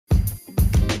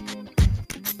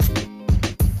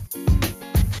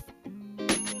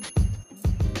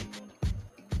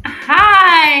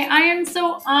am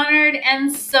so honored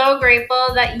and so grateful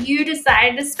that you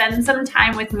decided to spend some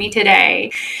time with me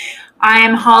today. I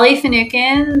am Holly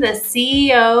Finucane, the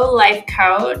CEO Life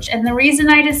Coach, and the reason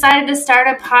I decided to start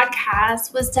a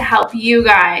podcast was to help you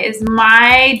guys.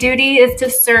 My duty is to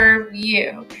serve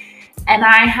you. And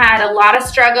I had a lot of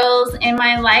struggles in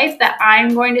my life that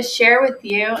I'm going to share with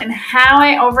you and how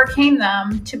I overcame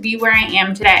them to be where I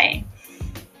am today.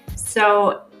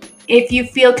 So if you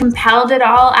feel compelled at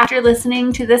all after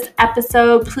listening to this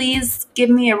episode, please give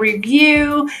me a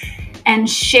review and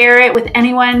share it with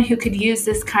anyone who could use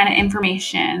this kind of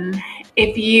information.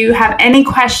 If you have any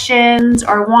questions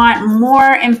or want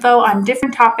more info on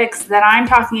different topics that I'm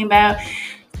talking about,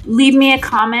 leave me a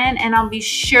comment and I'll be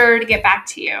sure to get back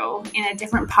to you in a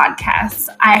different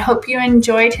podcast. I hope you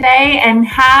enjoy today and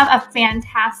have a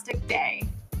fantastic day.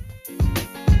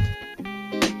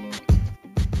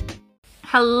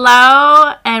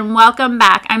 Hello and welcome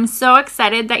back. I'm so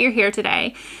excited that you're here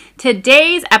today.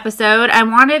 Today's episode, I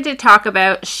wanted to talk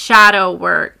about shadow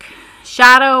work.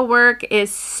 Shadow work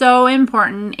is so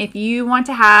important. If you want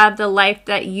to have the life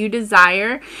that you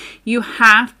desire, you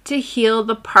have to heal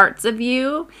the parts of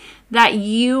you that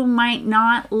you might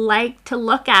not like to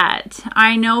look at.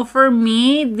 I know for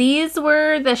me, these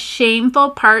were the shameful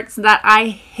parts that I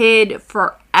hid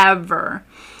forever.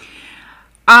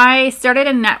 I started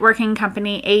a networking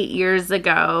company 8 years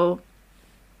ago,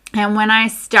 and when I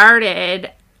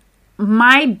started,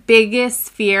 my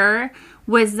biggest fear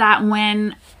was that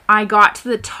when I got to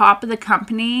the top of the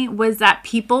company was that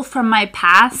people from my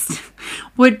past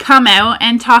would come out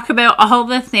and talk about all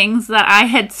the things that I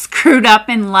had screwed up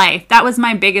in life. That was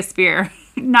my biggest fear,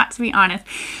 not to be honest.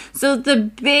 So the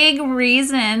big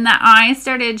reason that I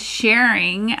started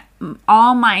sharing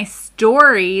all my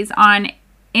stories on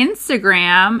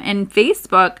Instagram and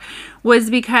Facebook was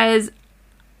because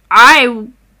I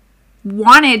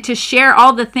wanted to share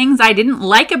all the things I didn't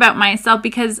like about myself,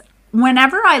 because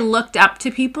whenever I looked up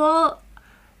to people,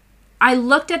 I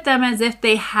looked at them as if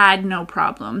they had no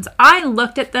problems. I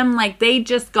looked at them like they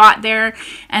just got there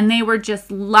and they were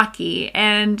just lucky.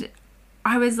 And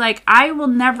I was like,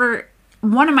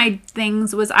 one of my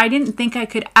things was I didn't think I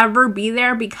could ever be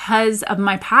there because of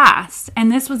my past.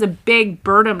 And this was a big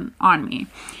burden on me.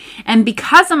 And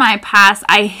because of my past,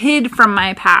 I hid from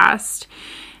my past.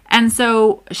 And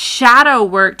so shadow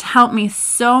work helped me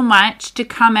so much to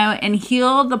come out and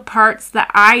heal the parts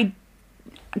that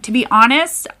to be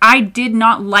honest, I did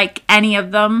not like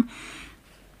anything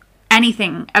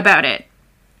about it.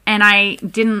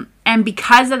 And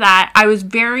because of that, I was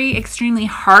extremely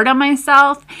hard on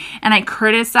myself, and I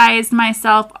criticized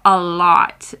myself a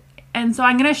lot. And so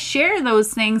I'm going to share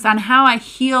those things on how I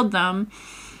healed them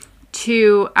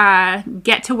to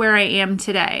get to where I am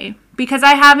today. Because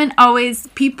I haven't always,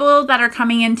 people that are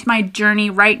coming into my journey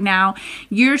right now,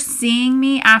 you're seeing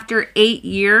me after 8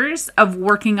 years of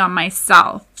working on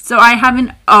myself. So I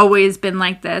haven't always been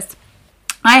like this.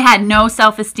 I had no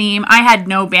self-esteem. I had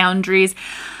no boundaries.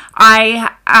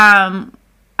 I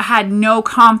had no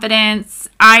confidence.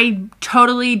 I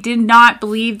totally did not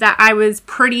believe that I was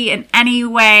pretty in any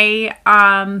way.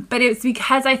 But it was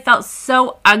because I felt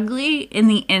so ugly in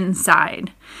the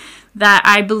inside that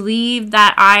I believed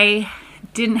that I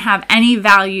didn't have any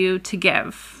value to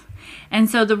give. And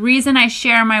so the reason I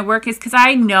share my work is because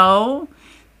I know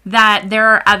that there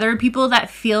are other people that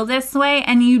feel this way,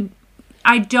 and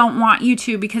I don't want you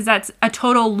to, because that's a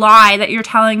total lie that you're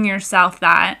telling yourself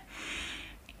that.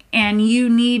 And you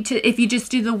need to, if you just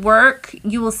do the work,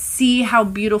 you will see how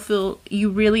beautiful you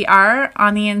really are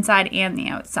on the inside and the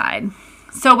outside.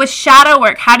 So with shadow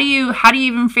work, how do you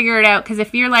even figure it out? Because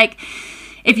if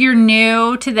you're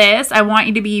new to this, I want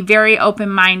you to be very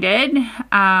open-minded,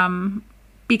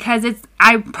 because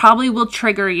I probably will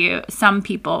trigger some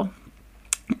people.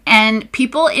 And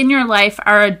people in your life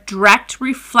are a direct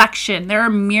reflection. They're a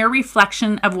mere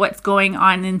reflection of what's going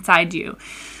on inside you.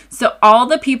 So all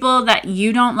the people that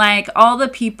you don't like, all the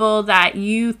people that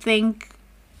you think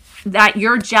that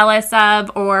you're jealous of,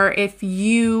 or if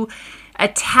you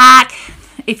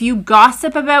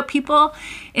gossip about people,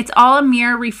 it's all a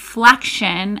mere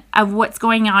reflection of what's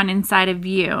going on inside of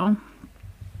you.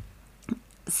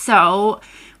 So,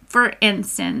 for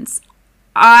instance,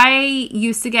 I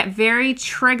used to get very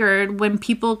triggered when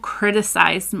people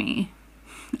criticized me.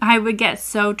 I would get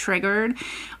so triggered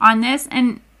on this,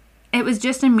 and it was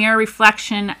just a mere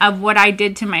reflection of what I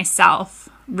did to myself,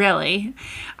 really.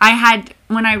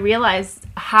 When I realized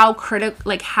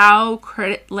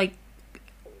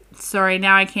sorry,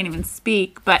 now I can't even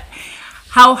speak, but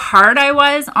how hard I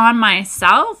was on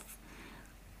myself,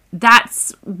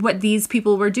 that's what these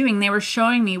people were doing. They were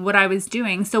showing me what I was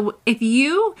doing. So if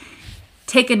you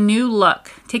take a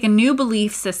new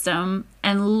belief system,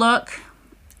 and look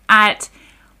at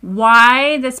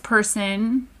why this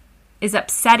person is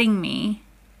upsetting me,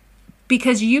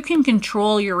 because you can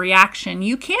control your reaction.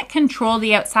 You can't control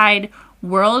the outside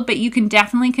world, but you can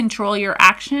definitely control your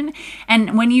action.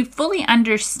 And when you fully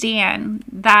understand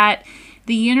that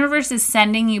the universe is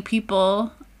sending you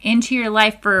people into your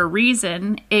life for a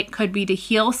reason, it could be to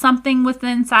heal something within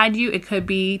inside you, it could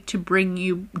be to bring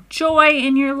you joy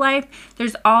in your life.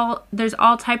 There's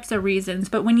all types of reasons.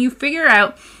 But when you figure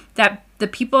out that the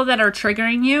people that are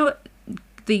triggering you,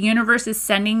 the universe is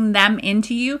sending them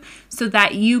into you so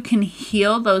that you can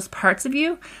heal those parts of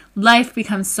you, life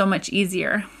becomes so much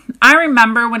easier. I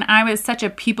remember when I was such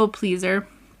a people pleaser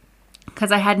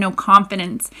because I had no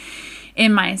confidence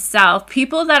in myself.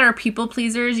 People that are people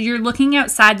pleasers, you're looking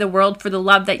outside the world for the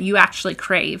love that you actually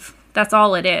crave. That's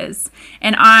all it is.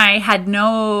 And I had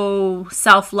no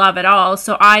self-love at all,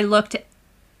 so I looked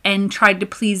and tried to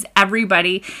please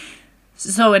everybody,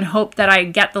 so in hope that I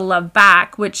get the love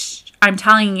back, which I'm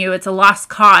telling you, it's a lost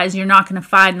cause. You're not going to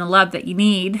find the love that you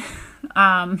need.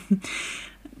 I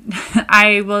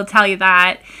will tell you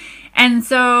that. And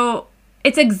so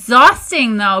it's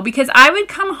exhausting, though, because I would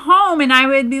come home and I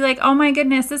would be like, oh my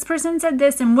goodness, this person said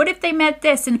this, and what if they meant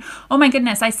this, and oh my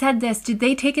goodness, I said this, did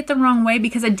they take it the wrong way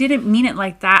because I didn't mean it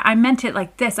like that, I meant it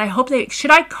like this, should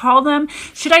I call them,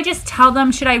 should I just tell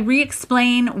them, should I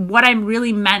re-explain what I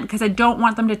really meant because I don't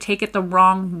want them to take it the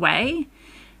wrong way?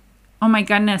 Oh my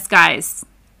goodness, guys,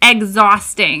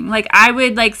 exhausting. Like, I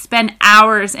would spend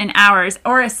hours and hours,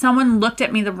 or if someone looked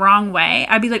at me the wrong way,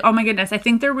 I'd be like, oh my goodness, I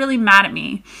think they're really mad at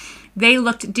me.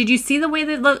 Did you see the way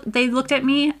they looked at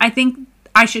me? I think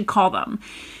I should call them.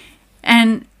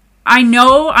 And I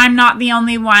know I'm not the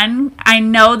only one. I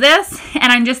know this.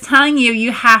 And I'm just telling you,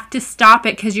 you have to stop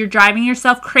it because you're driving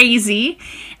yourself crazy.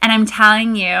 And I'm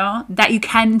telling you that you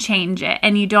can change it.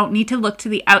 And you don't need to look to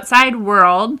the outside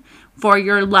world for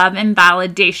your love and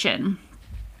validation.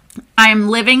 I'm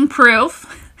living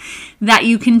proof that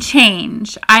you can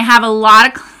change. I have a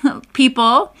lot of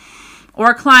people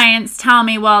or clients tell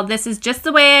me, well, this is just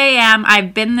the way I am.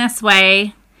 I've been this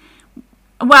way.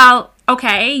 Well,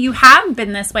 okay, you have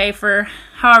been this way for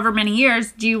however many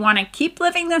years. Do you want to keep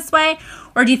living this way?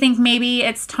 Or do you think maybe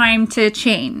it's time to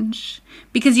change?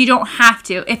 Because you don't have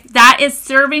to. If that is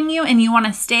serving you and you want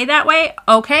to stay that way,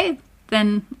 okay,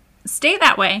 then stay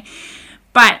that way.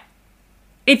 But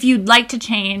if you'd like to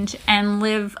change and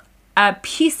live a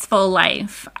peaceful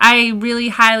life, I really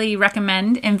highly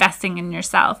recommend investing in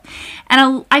yourself.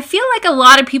 And I feel like a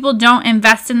lot of people don't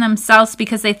invest in themselves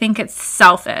because they think it's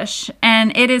selfish.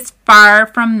 And it is far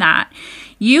from that.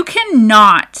 You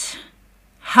cannot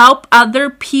help other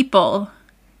people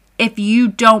if you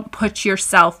don't put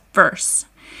yourself first.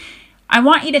 I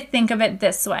want you to think of it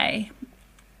this way.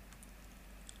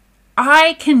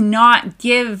 I cannot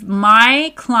give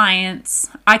my clients,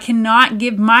 I cannot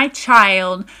give my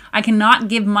child, I cannot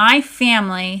give my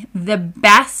family the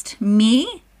best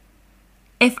me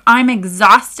if I'm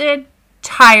exhausted,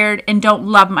 tired, and don't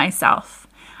love myself.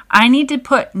 I need to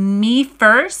put me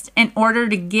first in order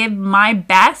to give my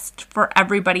best for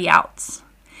everybody else.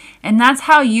 And that's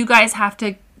how you guys have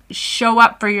to show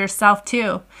up for yourself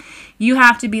too. You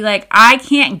have to be like, I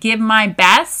can't give my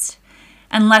best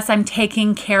unless I'm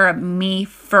taking care of me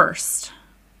first.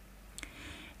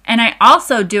 And I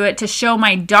also do it to show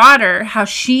my daughter how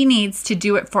she needs to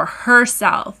do it for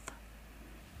herself.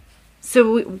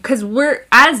 So, because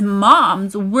as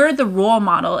moms, we're the role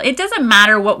model. It doesn't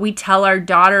matter what we tell our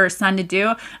daughter or son to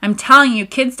do. I'm telling you,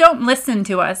 kids don't listen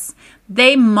to us.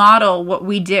 They model what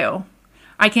we do.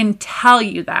 I can tell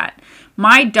you that.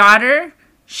 My daughter,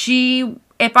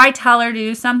 if I tell her to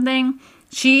do something,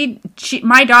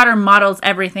 my daughter models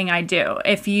everything I do.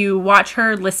 If you watch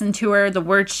her, listen to her, the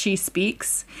words she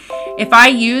speaks. If I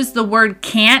use the word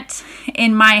can't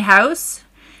in my house,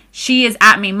 she is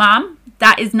at me, Mom,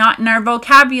 that is not in our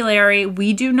vocabulary.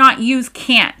 We do not use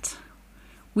can't.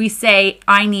 We say,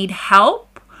 I need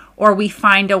help, or we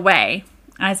find a way.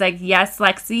 I was like, yes,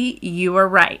 Lexi, you are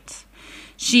right.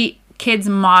 Kids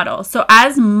model. So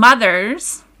as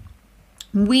mothers,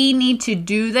 we need to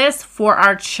do this for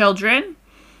our children.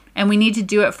 And we need to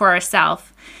do it for ourselves.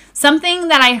 Something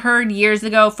that I heard years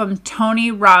ago from Tony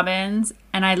Robbins,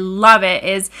 and I love it,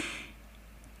 is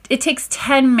it takes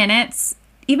 10 minutes.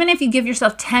 Even if you give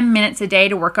yourself 10 minutes a day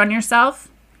to work on yourself,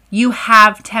 you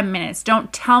have 10 minutes.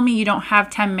 Don't tell me you don't have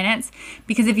 10 minutes.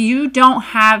 Because if you don't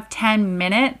have 10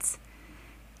 minutes,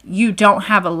 you don't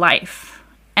have a life.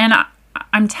 And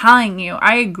I'm telling you,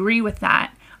 I agree with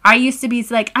that. I used to be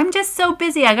like, I'm just so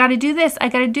busy. I got to do this. I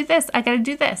got to do this. I got to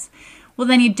do this. Well,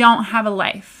 then you don't have a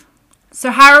life. So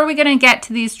how are we going to get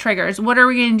to these triggers? What are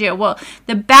we going to do? Well,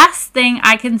 the best thing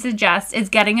I can suggest is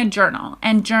getting a journal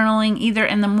and journaling either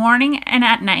in the morning and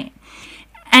at night.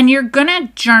 And you're going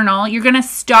to journal. You're going to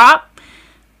stop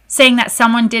saying that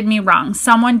someone did me wrong.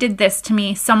 Someone did this to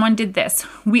me. Someone did this.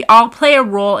 We all play a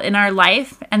role in our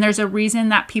life, and there's a reason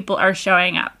that people are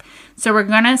showing up. So we're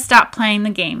going to stop playing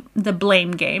the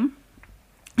blame game.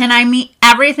 And I mean,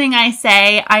 everything I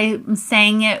say, I'm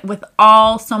saying it with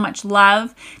so much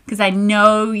love, because I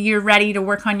know you're ready to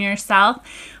work on yourself.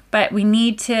 But we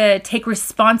need to take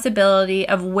responsibility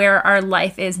of where our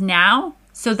life is now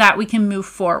so that we can move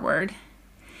forward.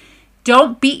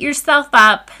 Don't beat yourself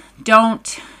up.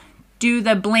 Don't do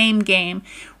the blame game.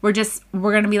 We're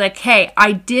going to be like, hey,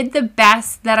 I did the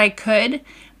best that I could,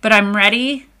 but I'm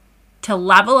ready to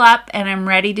level up and I'm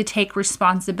ready to take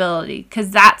responsibility, because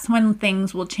that's when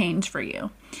things will change for you.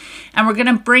 And we're going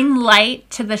to bring light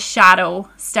to the shadow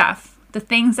stuff, the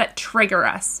things that trigger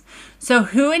us. So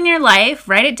who in your life,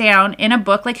 write it down in a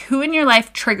book, like who in your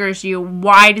life triggers you?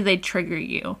 Why do they trigger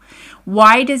you?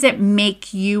 Why does it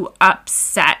make you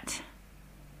upset?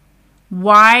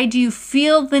 Why do you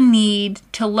feel the need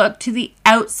to look to the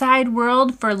outside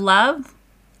world for love?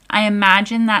 I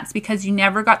imagine that's because you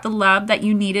never got the love that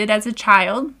you needed as a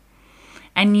child,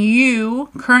 and you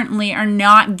currently are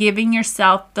not giving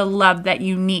yourself the love that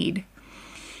you need.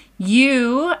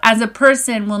 You, as a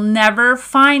person, will never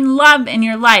find love in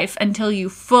your life until you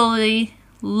fully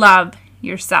love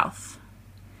yourself.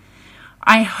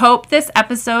 I hope this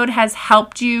episode has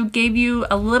helped you, gave you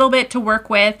a little bit to work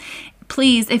with.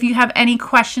 Please, if you have any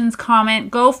questions,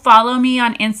 comment, go follow me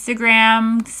on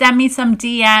Instagram, send me some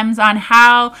DMs on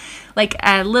how, like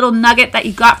a little nugget that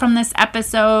you got from this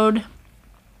episode,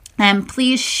 and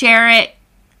please share it,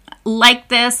 like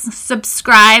this,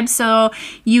 subscribe so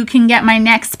you can get my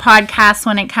next podcast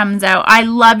when it comes out. I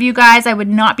love you guys. I would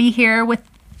not be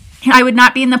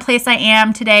in the place I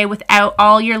am today without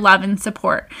all your love and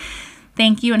support.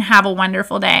 Thank you and have a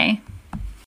wonderful day.